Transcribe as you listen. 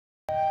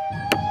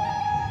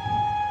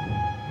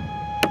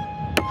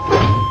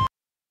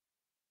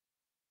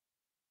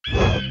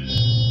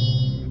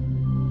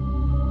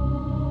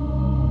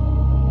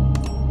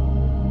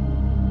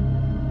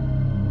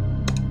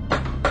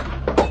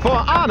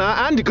honor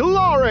and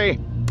glory!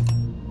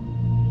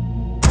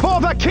 For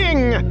the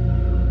king!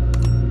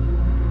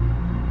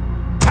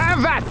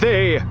 Have at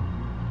thee!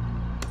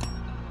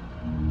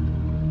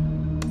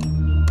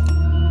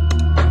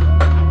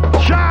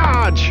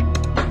 Charge!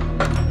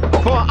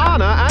 For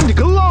honor and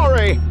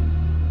glory!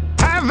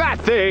 Have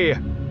at thee!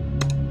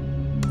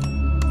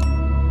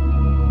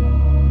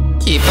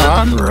 Keep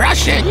on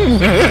rushing!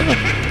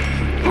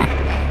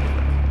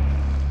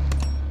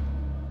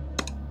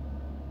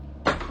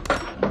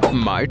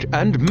 Might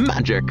and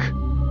magic.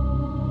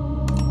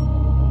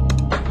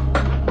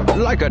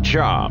 Like a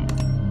charm.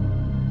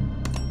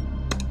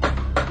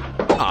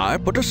 I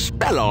put a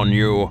spell on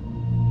you.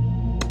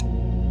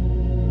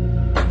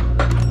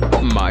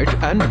 Might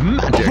and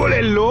magic.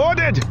 Fully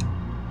loaded!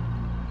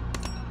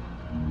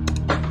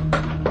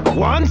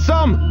 Want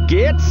some?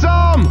 Get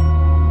some!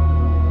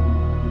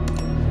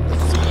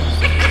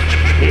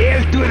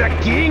 Hail to the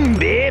king,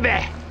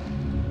 baby!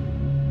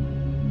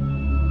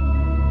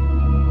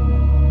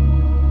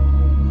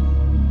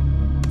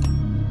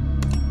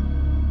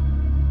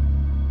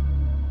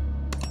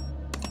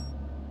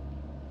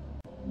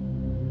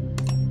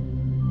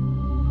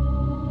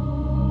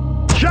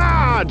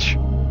 Charge!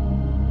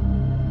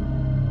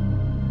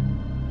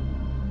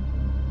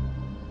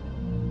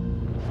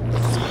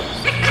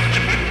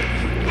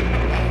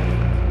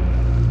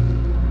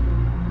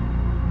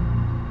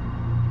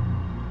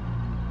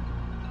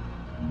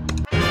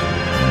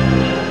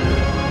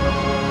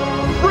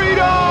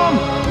 Freedom!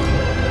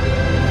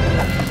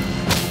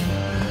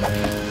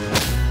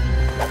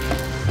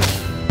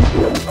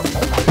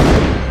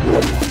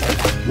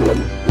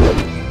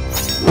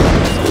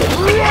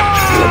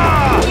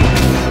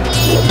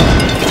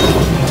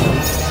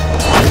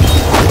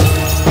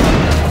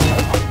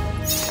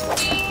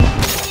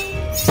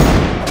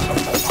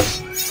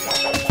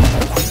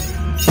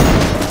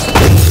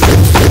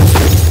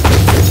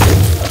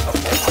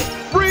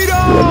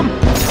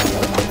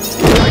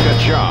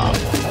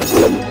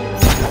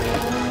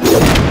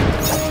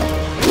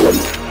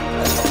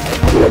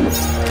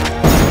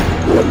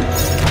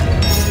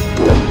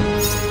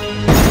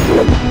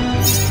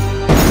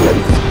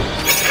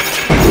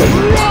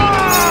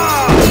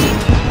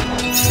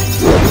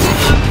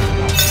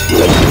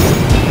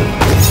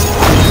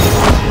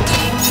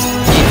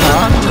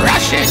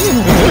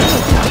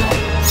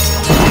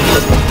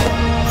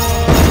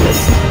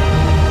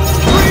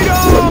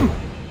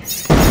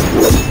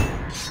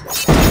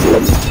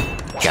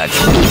 Judge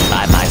me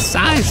by my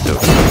size, do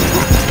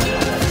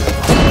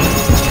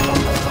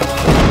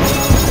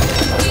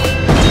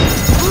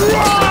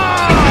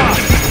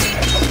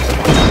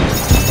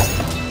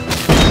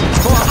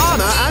For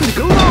honor and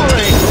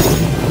glory!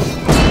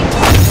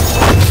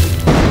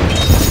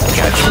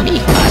 Judge me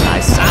by my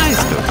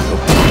size, do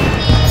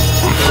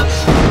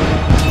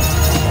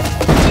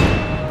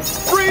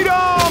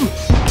Freedom!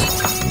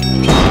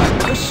 I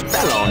put a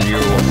spell on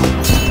you.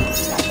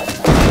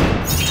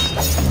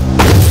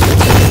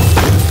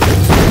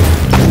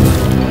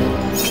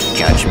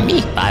 Judge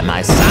me by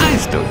my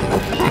size, do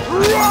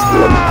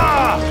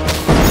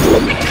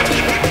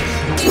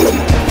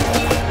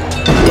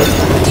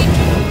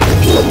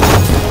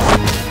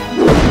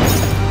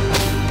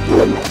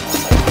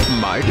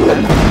Might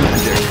and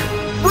magic.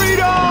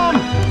 Freedom!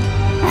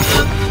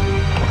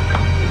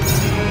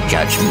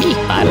 Judge me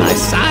by my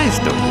size,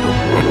 do you?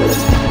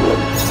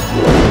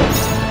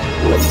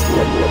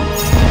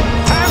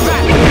 Have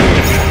at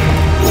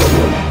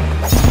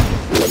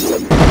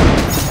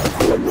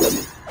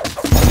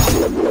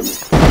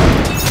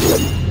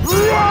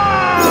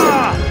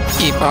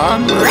Keep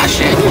on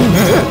rushing!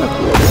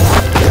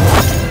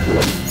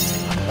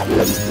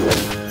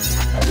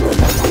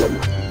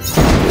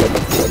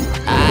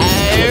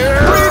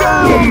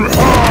 Freedom!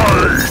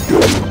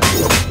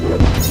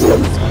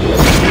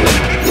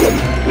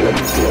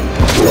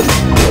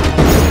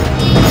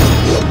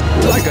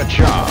 Like a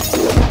charm.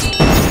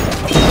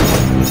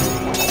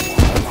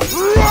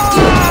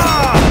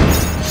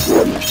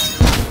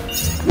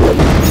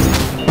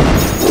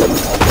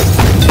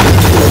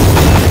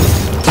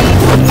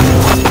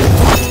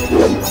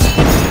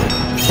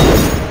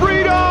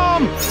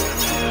 Freedom!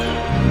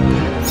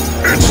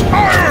 It's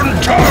iron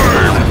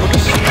time! Put a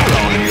spell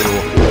on you.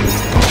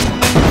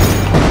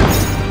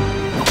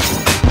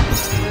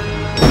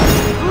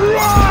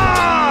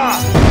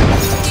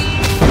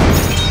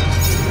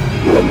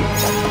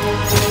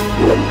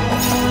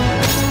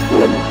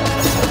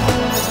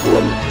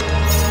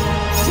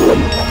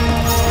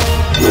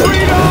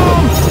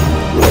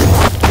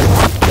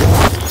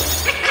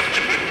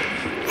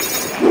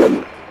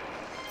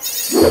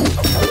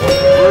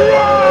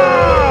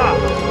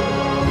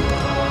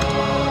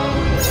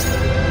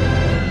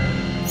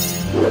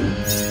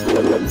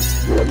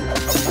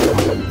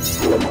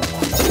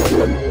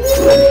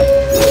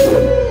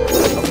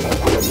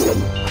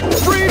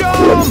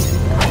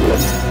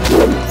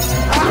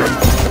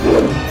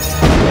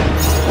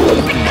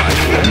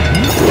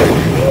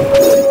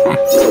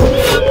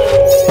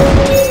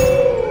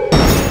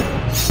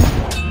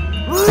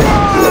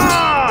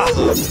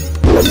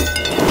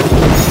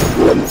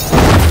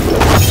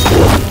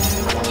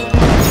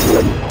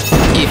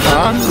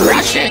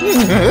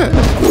 Freedom!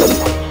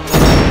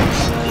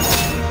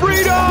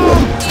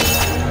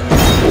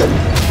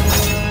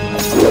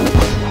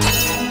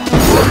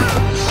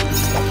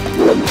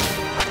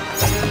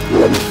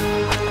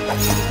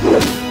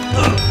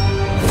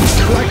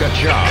 Like a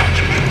charge.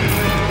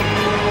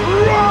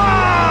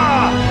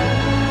 Roar!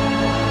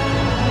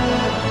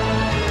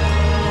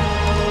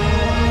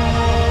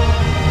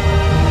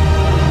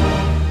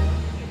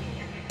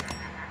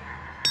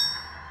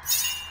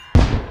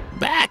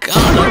 Back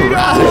on the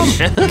rush.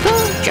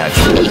 Judge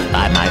me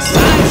by my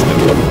size.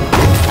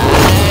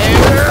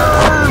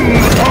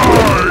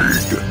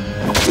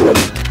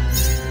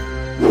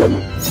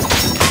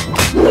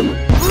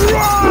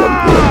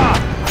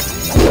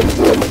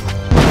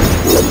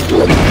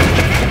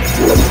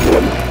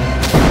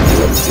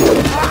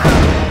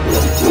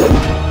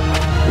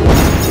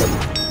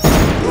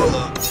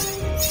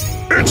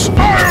 It's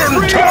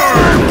iron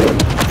time!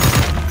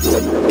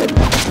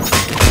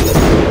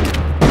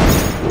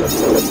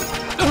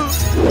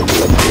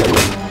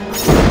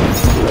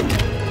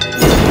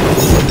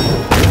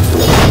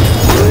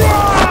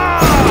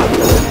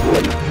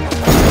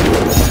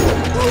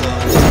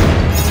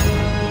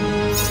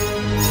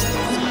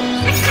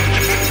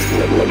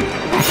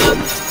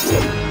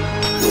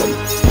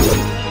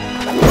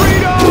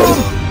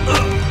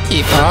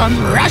 Keep on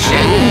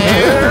rushing.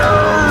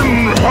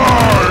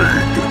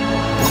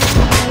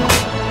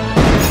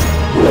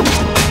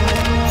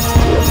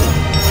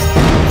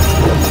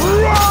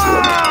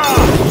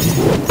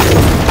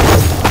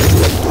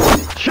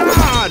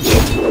 Charge!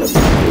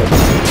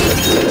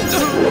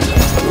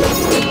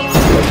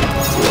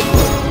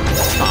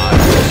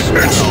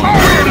 It's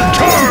iron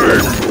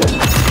time!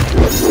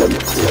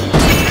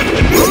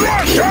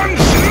 Russian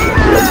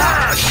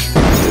smash!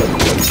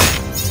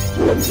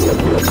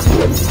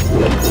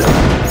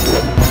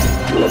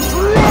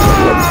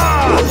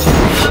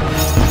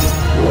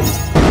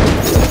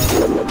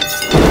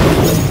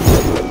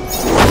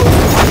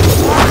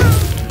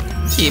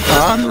 Keep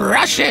on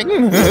rushing.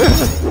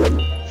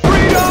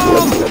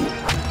 Freedom!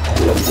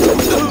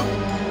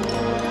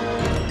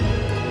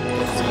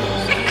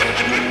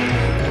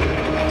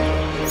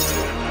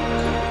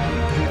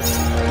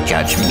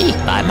 Judge me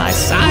by my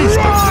size.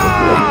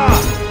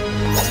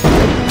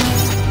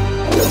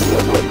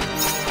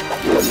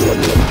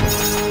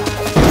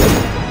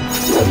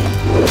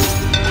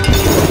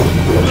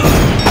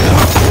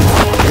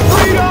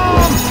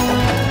 Freedom!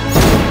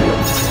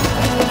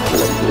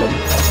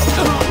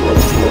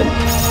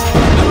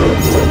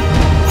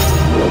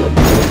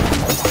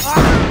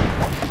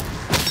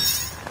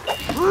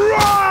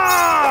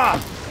 Roar!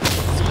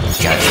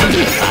 Judge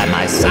me by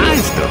my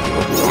size.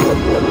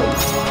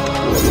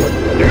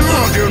 Do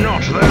or do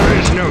not, there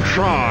is no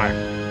try.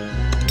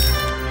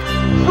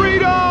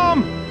 Freedom!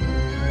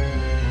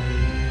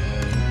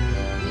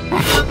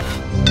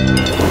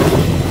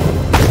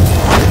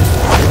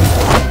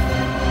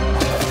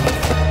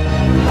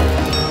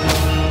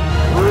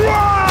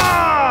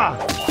 Roar!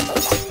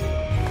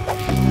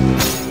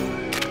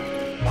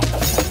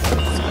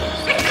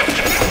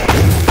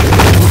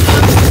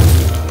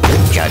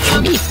 Judge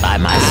me by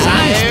my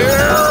size.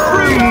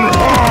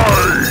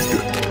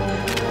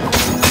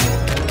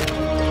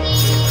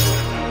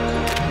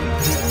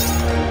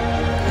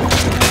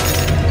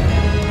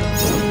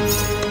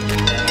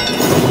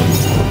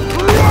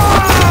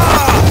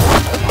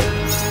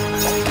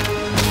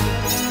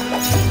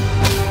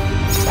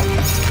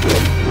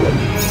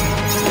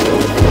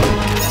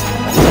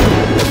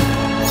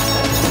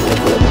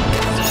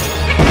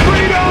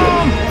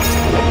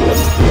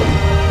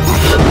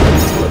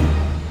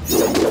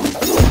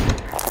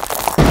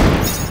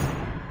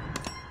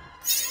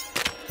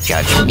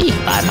 Judge me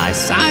by my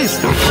size.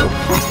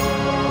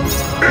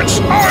 It's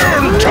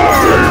iron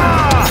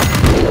time!